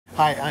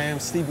Hi, I am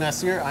Steve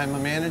Messier. I'm a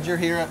manager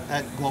here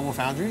at Global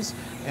Foundries,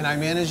 and I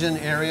manage an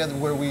area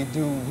where we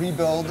do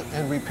rebuild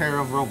and repair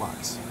of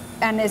robots.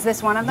 And is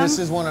this one of them? This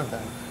is one of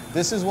them.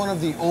 This is one of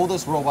the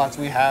oldest robots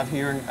we have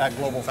here at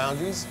Global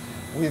Foundries.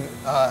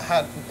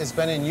 It's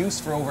been in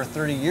use for over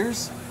 30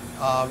 years,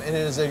 and it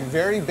is a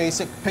very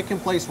basic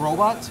pick-and-place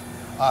robot.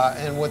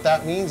 And what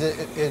that means, it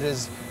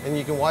is, and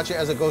you can watch it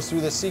as it goes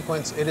through this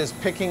sequence, it is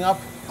picking up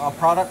a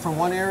product from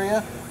one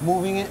area,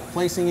 moving it,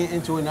 placing it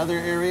into another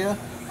area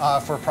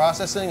for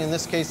processing. In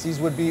this case, these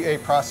would be a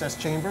process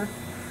chamber.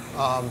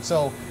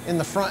 So in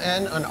the front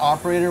end, an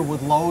operator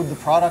would load the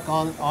product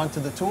onto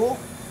the tool,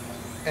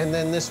 and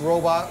then this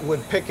robot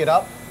would pick it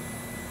up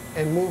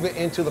and move it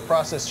into the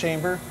process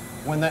chamber.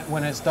 When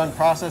it's done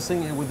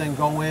processing, it would then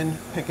go in,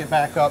 pick it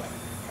back up,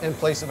 and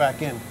place it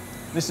back in.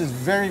 This is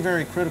very,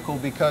 very critical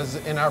because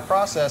in our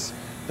process,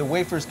 the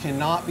wafers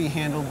cannot be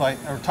handled by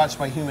or touched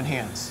by human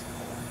hands.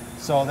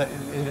 So that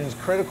it is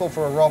critical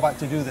for a robot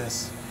to do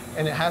this.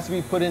 And it has to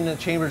be put in the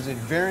chambers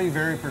very,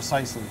 very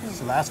precisely.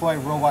 So that's why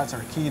robots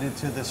are keyed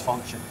to this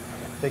function.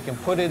 They can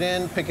put it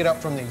in, pick it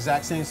up from the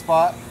exact same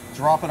spot,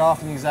 drop it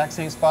off in the exact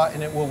same spot,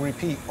 and it will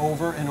repeat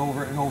over and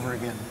over and over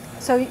again.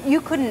 So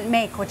you couldn't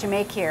make what you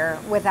make here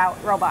without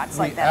robots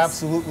like this? We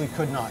absolutely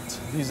could not.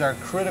 These are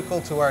critical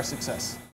to our success.